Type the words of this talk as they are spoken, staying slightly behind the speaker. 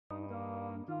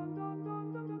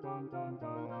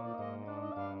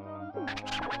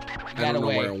got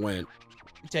away. where it went.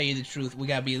 To tell you the truth, we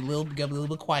gotta be a little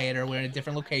bit quieter. We're in a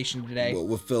different location today.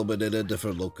 We're filming in a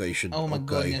different location. Oh my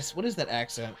goodness, what is that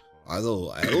accent? I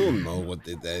don't know what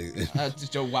they.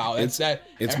 Wow,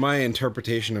 It's my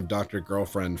interpretation of Dr.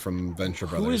 Girlfriend from Venture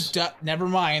Brothers. Who is? Never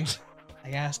mind.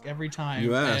 I ask every time.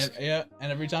 You ask. And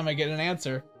every time I get an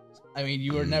answer. I mean,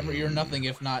 you're nothing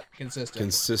if not consistent.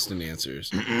 Consistent answers.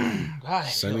 God, I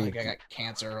feel like I got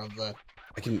cancer of the.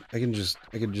 I can just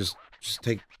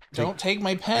take. Don't take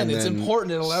my pen. It's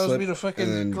important. It allows me to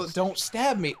fucking. Don't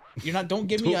stab me. You're not. Don't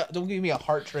give me a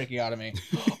heart tracheotomy.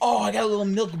 Oh, I got a little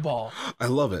milk ball. I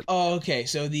love it. Oh, okay.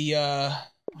 So the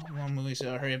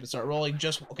hurry up and start rolling.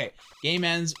 Okay. Game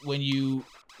ends when you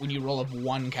roll up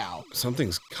one cow.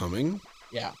 Something's coming.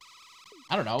 Yeah.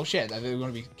 I don't know. Shit. I think we're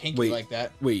gonna be kinky like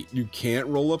that. Wait, you can't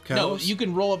roll up cows? No, you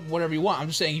can roll up whatever you want. I'm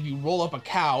just saying if you roll up a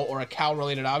cow or a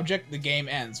cow-related object, the game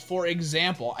ends. For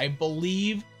example, I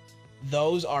believe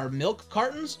those are milk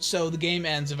cartons, so the game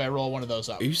ends if I roll one of those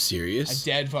up. Are you serious? I'm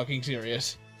dead fucking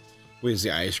serious. Wait, is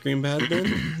the ice cream bad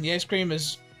then? The ice cream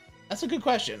is... That's a good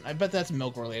question. I bet that's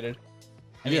milk-related.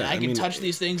 I mean, I can touch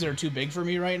these things that are too big for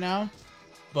me right now.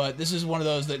 But this is one of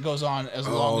those that goes on as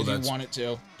long as you want it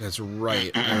to. That's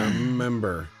right. I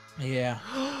remember. Yeah.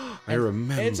 I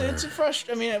remember. It's a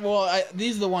frustrating. I mean, well,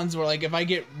 these are the ones where, like, if I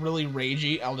get really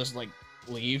ragey, I'll just, like,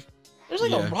 leave. There's,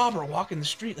 like, a robber walking the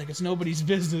street like it's nobody's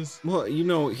business. Well, you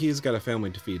know, he's got a family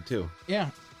to feed, too. Yeah.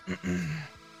 I'm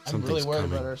really worried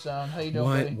about our sound. How you doing,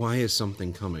 buddy? Why is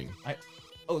something coming?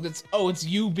 It's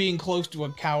you being close to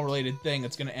a cow-related thing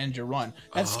that's gonna end your run.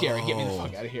 That's scary. Get me the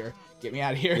fuck out of here. Get me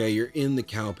out of here. Yeah, you're in the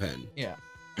cow pen. Yeah.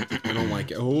 I don't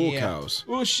like it. Oh, cows.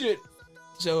 Oh, shit.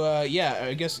 So, yeah,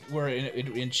 I guess we're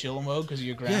in chill mode because of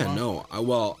your grandma. Yeah, no.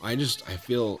 I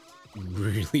feel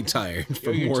really tired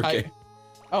from working.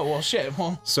 Oh, well, shit.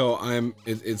 Well. So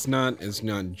it's not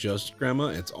just grandma.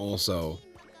 It's also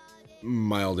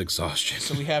mild exhaustion.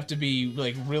 So we have to be,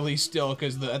 like, really still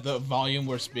because the volume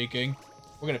we're speaking,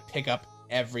 we're going to pick up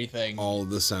everything. All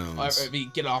the sounds.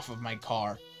 Get off of my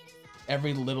car.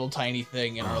 Every little tiny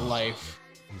thing in our life.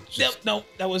 No,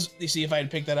 that was... You see, if I had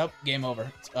picked that up, game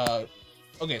over.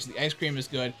 Okay, so the ice cream is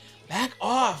good. Back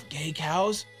off, gay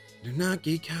cows. They're not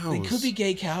gay cows. They could be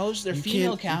gay cows. They're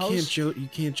female cows. You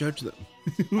can't judge them.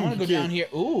 I want to go down here.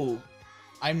 Ooh.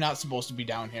 I'm not supposed to be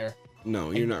down here.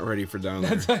 No, you're not ready for down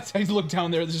there. I look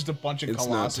down there, there's just a bunch of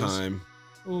colossus. It's not time.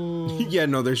 Ooh. Yeah,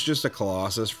 no, there's just a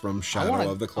colossus from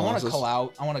Shadow of the Colossus.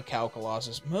 I want a cow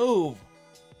colossus. Move.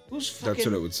 Who's fucking... That's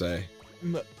what it would say.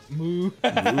 Moo.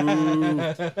 And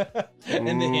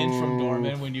the hint from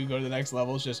Dorman when you go to the next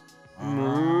level is just...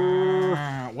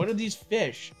 What are these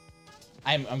fish?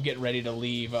 I'm getting ready to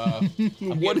leave. I'm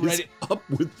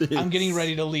getting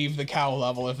ready to leave the cow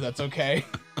level if that's okay.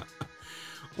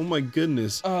 Oh my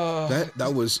goodness. I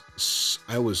was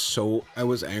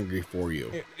angry for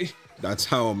you. That's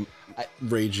how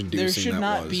rage-inducing that was. There should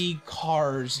not be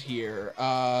cars here.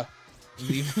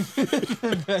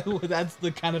 That's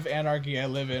the kind of anarchy I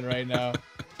live in right now.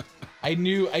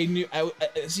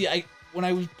 When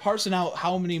I was parsing out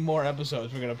how many more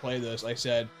episodes we're gonna play this, I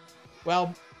said,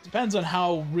 well, depends on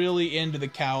how really into the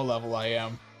cow level I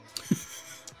am.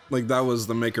 Like that was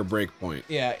the make or break point.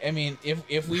 Yeah, I mean,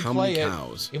 if we how play many it,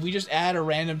 cows? If we just add a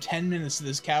random 10 minutes to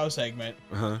this cow segment,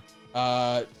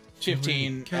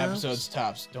 15 episodes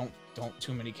tops. Don't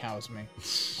too many cows me.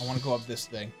 I want to go up this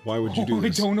thing. Why would you do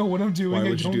this? I don't know what I'm doing.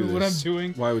 I don't know what I'm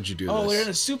doing. Why would you do this? Oh, we're in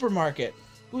a supermarket.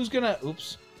 Who's gonna?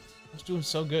 Oops. I was doing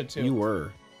so good too. You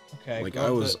were. Okay. Like I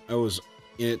was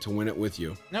in it to win it with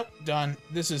you. Nope. Done.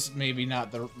 This is maybe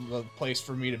not the place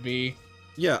for me to be.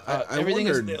 Yeah. I everything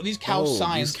wondered, is these cow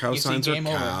signs. These cow signs are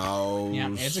cows. Yeah,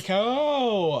 it's a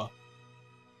cow.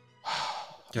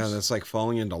 Yeah, that's like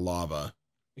falling into lava.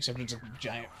 Except it's a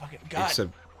giant fucking god.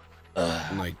 Except,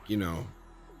 like, you know.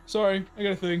 Sorry, I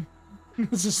got a thing.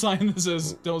 It's a sign that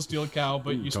says "Don't steal a cow,"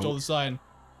 but you stole the sign.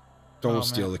 Don't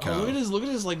steal the cow. Oh, look at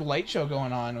his like light show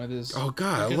going on with his. Oh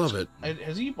god, I love it.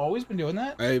 Has he always been doing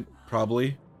that? I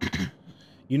probably.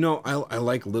 You know, I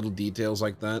like little details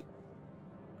like that.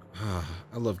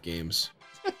 I love games.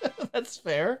 That's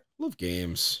fair. Love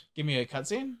games. Give me a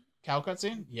cutscene. Cow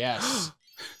cutscene. Yes.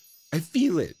 I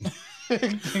feel it. I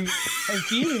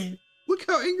feel it. Look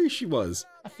how angry she was.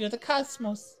 I feel the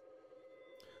cosmos.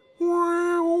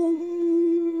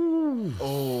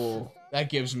 Oh, that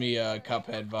gives me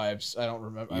Cuphead vibes. I don't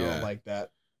remember. Yeah. I don't like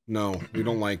that. No, we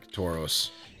don't like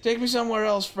Tauros. Take me somewhere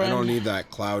else, friend. I don't need that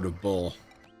cloud of bull.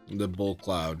 The bull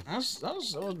cloud. That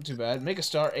wasn't too bad. Make a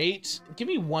star 8. Give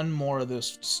me one more of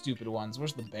those stupid ones.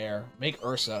 Where's the bear? Make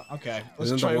Ursa. Okay.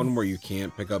 Isn't the one where you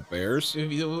can't pick up bears?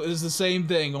 It's the same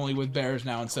thing, only with bears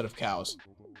now instead of cows.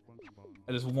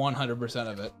 That is 100%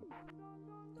 of it.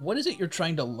 What is it you're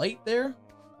trying to light there?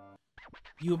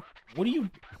 What are you...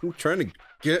 I'm trying to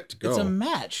get it to go. It's a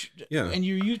match. Yeah. And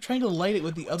you're trying to light it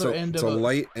with the other end of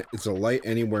a... It's a light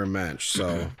anywhere match,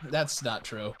 so... That's not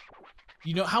true.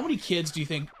 You know, how many kids do you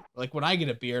think... Like, when I get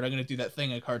a beard, I'm going to do that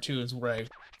thing in cartoons where I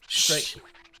straight...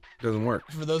 Doesn't work.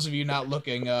 For those of you not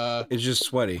looking, It's just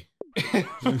sweaty.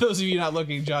 For those of you not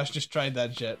looking, Josh just tried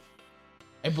that shit.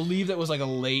 I believe that was like a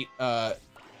late,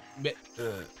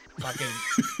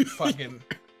 fucking...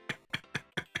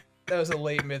 That was a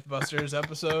late Mythbusters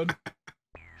episode.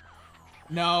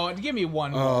 No, give me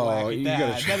one more whack at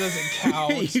that. That doesn't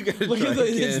count. Look at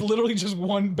it's literally just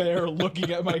one bear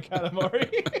looking at my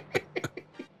Katamari.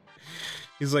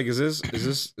 He's like, is this it?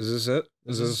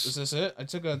 Is this it? I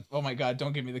took a... Oh my god,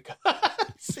 don't give me the...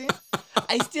 See?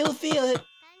 I still feel it.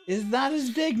 It's not as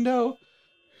big, no.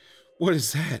 What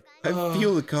is that? I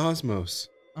feel the cosmos.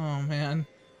 Oh, man.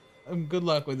 Good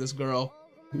luck with this girl.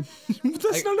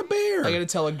 That's not a bear. I gotta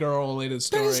tell a girl-related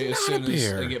story as soon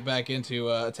as I get back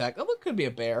into attack. Oh, it could be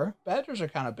a bear. Badgers are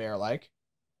kind of bear-like.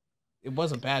 It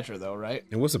was a badger, though, right?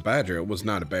 It was a badger. It was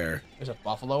not a bear. Is a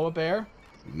buffalo a bear?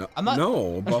 No,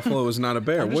 no, a buffalo is not a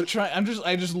bear.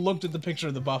 I just looked at the picture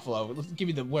of the buffalo. Give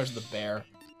me the... Where's the bear?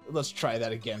 Let's try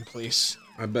that again, please.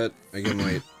 I bet I can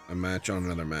light a match on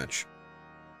another match.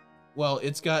 Well,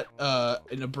 it's got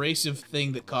an abrasive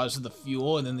thing that causes the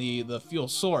fuel, and then the fuel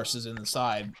source is in the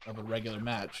side of a regular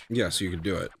match. Yeah, so you could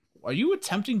do it. Are you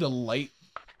attempting to light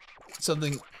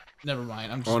something? Never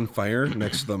mind. I'm just... On fire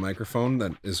next to the microphone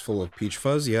that is full of peach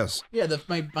fuzz. Yes. Yeah,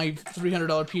 my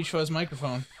 $300 peach fuzz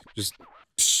microphone. Just.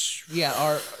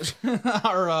 Yeah,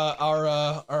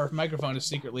 our microphone is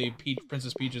secretly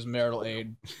Princess Peach's marital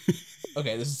aid.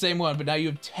 Okay, this is the same one, but now you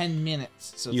have 10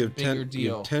 minutes, so it's a bigger deal.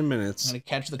 You have 10 minutes. I'm gonna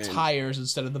catch the tires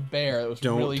instead of the bear. It was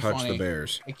really funny. Don't touch the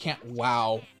bears. I can't.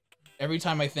 Wow. Every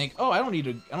time I think, oh, I don't need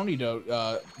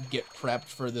to get prepped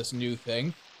for this new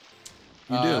thing.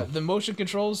 You do. The motion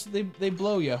controls, they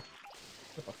blow you.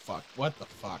 What the fuck? What the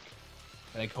fuck?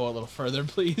 Can I go a little further,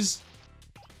 please?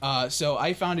 So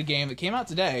I found a game that came out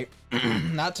today.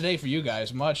 Not today for you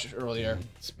guys, much earlier.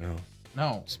 Smell.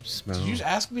 No. Smell. Did you just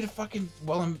ask me to fucking...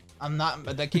 Well, I'm not...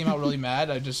 That came out really mad.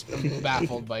 I'm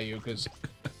baffled by you, because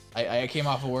I came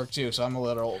off of work, too, so I'm a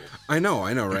little... I know,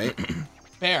 right?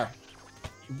 Bear.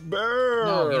 Bear!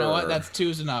 No, you know what? That's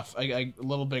 2's enough. A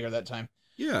little bigger that time.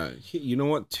 Yeah, you know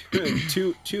what?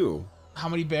 Two. How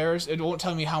many bears? It won't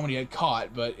tell me how many I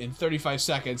caught, but in 35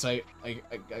 seconds, I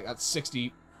got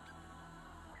 60...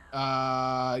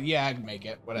 yeah, I can make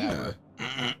it. Whatever.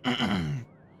 Yeah.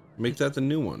 Make that the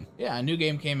new one. Yeah, a new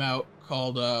game came out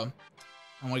called, I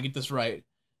want to get this right.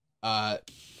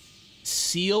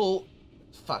 Seal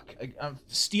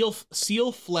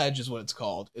Fledge is what it's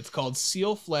called. It's called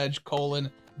Seal Fledge: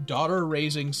 Daughter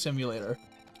Raising Simulator.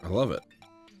 I love it.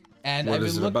 And what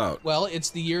is it about? Well,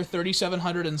 it's the year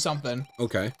 3700 and something.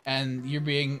 Okay. And you're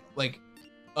being like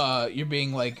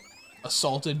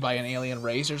assaulted by an alien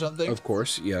race or something. Of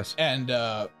course, yes. And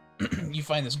you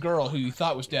find this girl who you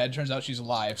thought was dead. Turns out she's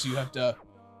alive. So you have to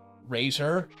raise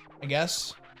her, I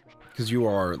guess. Because you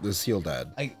are the seal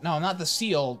dad. No, I'm not the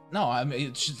seal. No,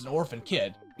 she's an orphan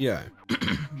kid. Yeah.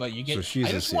 But you get. So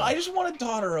she's a seal. I just want a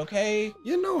daughter, okay?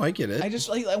 Yeah, no, I get it.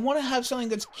 I want to have something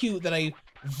that's cute that I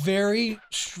very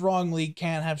strongly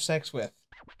can't have sex with.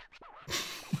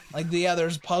 Like, yeah,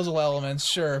 there's puzzle elements,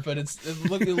 sure, but it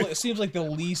seems like the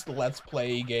least Let's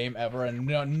Play game ever, and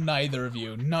neither of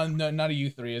you, none of you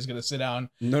three is gonna sit down.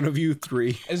 None of you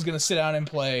three is gonna sit down and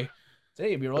play.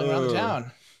 Today you'll be rolling around the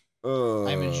town.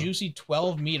 I'm a juicy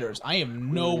 12 meters. I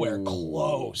am nowhere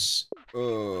close.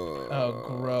 Oh,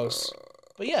 gross.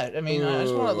 But yeah, I mean, I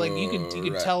just want to, like, you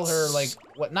could tell her, like,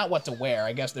 not what to wear.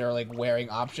 I guess there are, like, wearing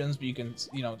options, but you can,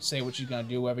 say what she's gonna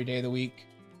do every day of the week.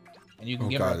 And you can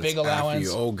give her a big allowance.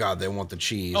 Oh god, they want the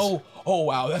cheese. Oh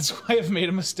wow, that's why I've made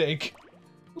a mistake.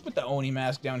 Who put the Oni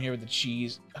mask down here with the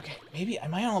cheese? Okay, maybe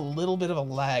am I on a little bit of a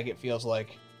lag? It feels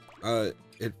like.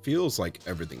 It feels like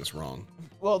everything's wrong.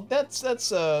 Well, that's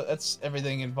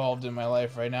everything involved in my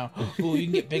life right now. Ooh, you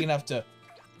can get big enough to.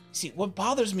 See, what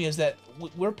bothers me is that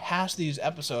we're past these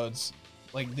episodes,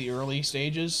 like the early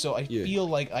stages. So I feel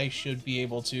like I should be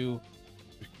able to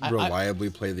reliably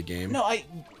play the game. No,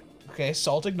 Okay,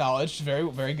 salt acknowledged. Very,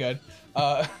 very good.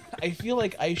 I feel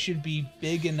like I should be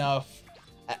big enough.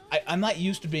 I'm not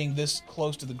used to being this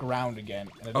close to the ground again,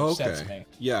 and it upsets me.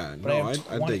 Yeah, but no,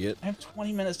 I dig it. I have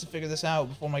 20 minutes to figure this out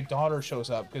before my daughter shows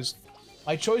up, because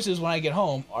my choices when I get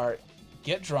home are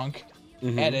get drunk,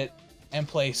 edit, and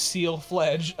play Seal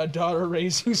Fledge, a daughter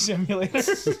raising simulator.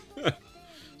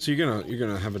 So you're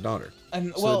gonna have a daughter.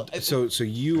 And So, well, so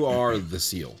you are the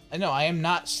seal. I know I am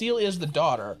not. Seal is the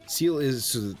daughter. Seal is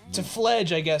so To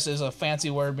fledge, I guess, is a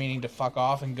fancy word meaning to fuck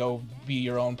off and go be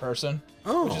your own person.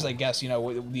 oh, Which is, I guess, you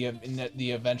know,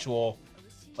 the eventual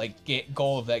like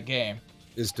goal of that game.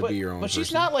 is to be your own. But person.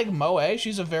 she's not like Moe.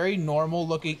 She's a very normal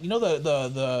looking. You know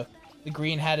the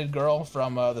green hatted girl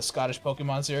from the Scottish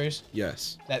Pokemon series.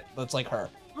 Yes. That's like her.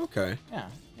 Okay. Yeah.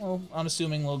 Well,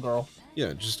 unassuming little girl.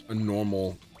 Yeah, just a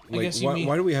normal. I Like, guess you why, mean-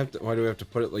 why do we have to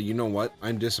put it like? You know what?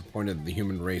 I'm disappointed in the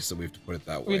human race that we have to put it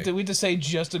that We way. have to say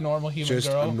just a normal human Just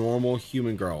girl. a normal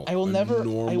human girl. I will A never.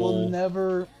 Normal... I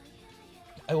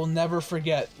will never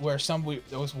forget where somebody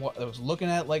that was looking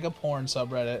at like a porn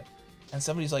subreddit, and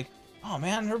somebody's like, "Oh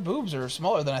man, her boobs are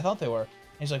smaller than I thought they were." And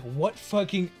he's like, "What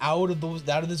fucking out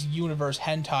of this universe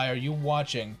hentai are you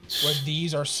watching where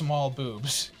these are small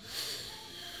boobs?"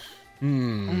 I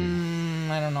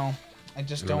don't know. I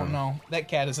just don't know. That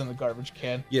cat is in the garbage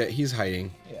can. Yeah, he's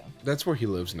hiding. Yeah. That's where he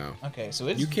lives now. Okay, so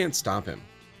it's. You can't stop him.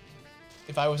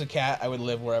 If I was a cat, I would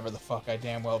live wherever the fuck I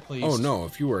damn well pleased. Oh no,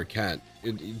 if you were a cat,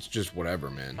 it's just whatever,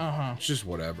 man. It's just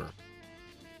whatever.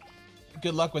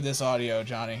 Good luck with this audio,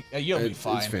 Johnny. You'll be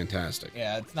fine. It's fantastic.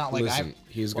 Yeah, it's not like Listen,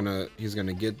 he's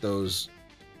gonna get those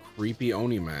creepy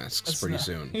Oni masks pretty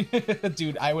soon.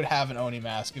 Dude, I would have an Oni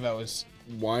mask if I was.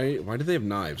 Why do they have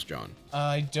knives, John?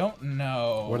 I don't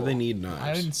know. Why do they need knives?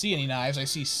 I didn't see any knives. I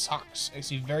see socks. I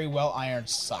see very well ironed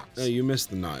socks. No, you missed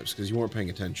the knives because you weren't paying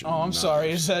attention. Oh, I'm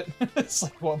sorry. Is that it's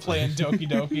like what playing Doki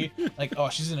Doki? Like, oh,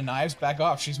 she's into knives. Back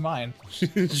off. She's mine.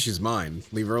 She's mine.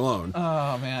 Leave her alone.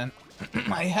 Oh man,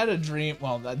 I had a dream.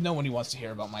 Well, nobody wants to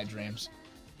hear about my dreams.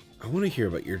 I want to hear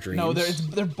about your dreams. No,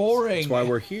 they're boring. That's why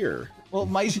we're here. Well,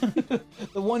 my the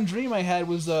one dream I had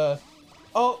was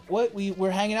oh, what we're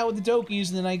hanging out with the Dokis,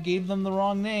 and then I gave them the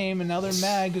wrong name, and now they're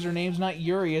mad because her name's not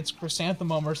Yuri, it's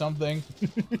Chrysanthemum or something.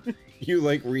 You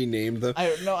like renamed the.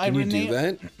 Can you do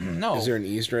that? No. Is there an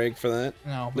Easter egg for that?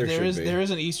 No, but there is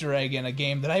an Easter egg in a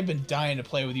game that I've been dying to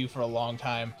play with you for a long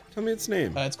time. Tell me its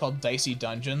name. It's called Dicey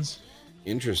Dungeons.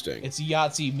 Interesting. It's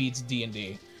Yahtzee meets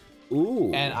D&D.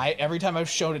 Ooh. And every time I've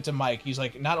showed it to Mike, he's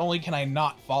like, not only can I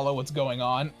not follow what's going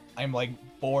on, I'm like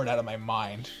bored out of my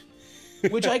mind.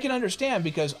 Which I can understand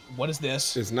because what is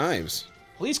this? It's knives.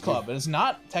 Police Club. It is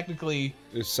not technically.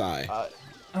 It's Psy.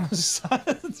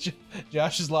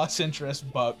 Josh has lost interest,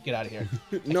 but get out of here.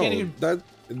 No,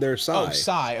 they're Psy. Oh,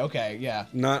 Psy. Okay, yeah.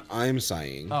 Not I'm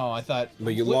sighing. Oh, I thought.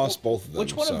 But you lost both of them.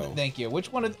 Which one of? Thank you.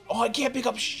 Which one of? Oh, I can't pick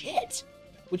up shit.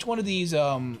 Which one of these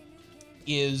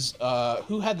is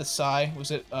who had the Psy?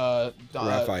 Was it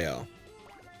Raphael?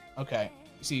 Okay.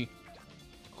 You see,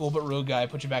 cool but rude guy.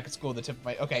 Put you back at school. The tip of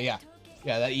my. Okay, yeah.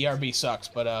 Yeah, that ERB sucks,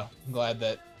 but I'm glad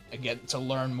that I get to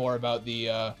learn more about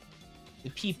the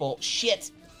people. Shit.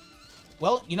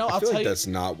 Well, you know, I'll tell you. That's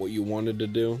not what you wanted to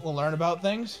do. We'll learn about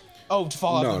things. Oh, to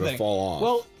fall off the thing. No, to fall off.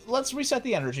 Well, let's reset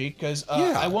the energy because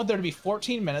I want there to be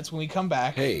 14 minutes when we come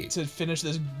back to finish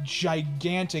this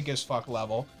gigantic as fuck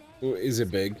level. Is it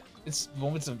big? It's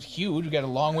huge. We got a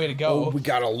long way to go. Oh, we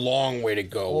got a long way to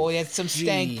go. Oh, that's some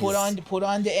stank. Put on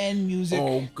the end music.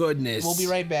 Oh goodness. We'll be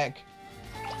right back.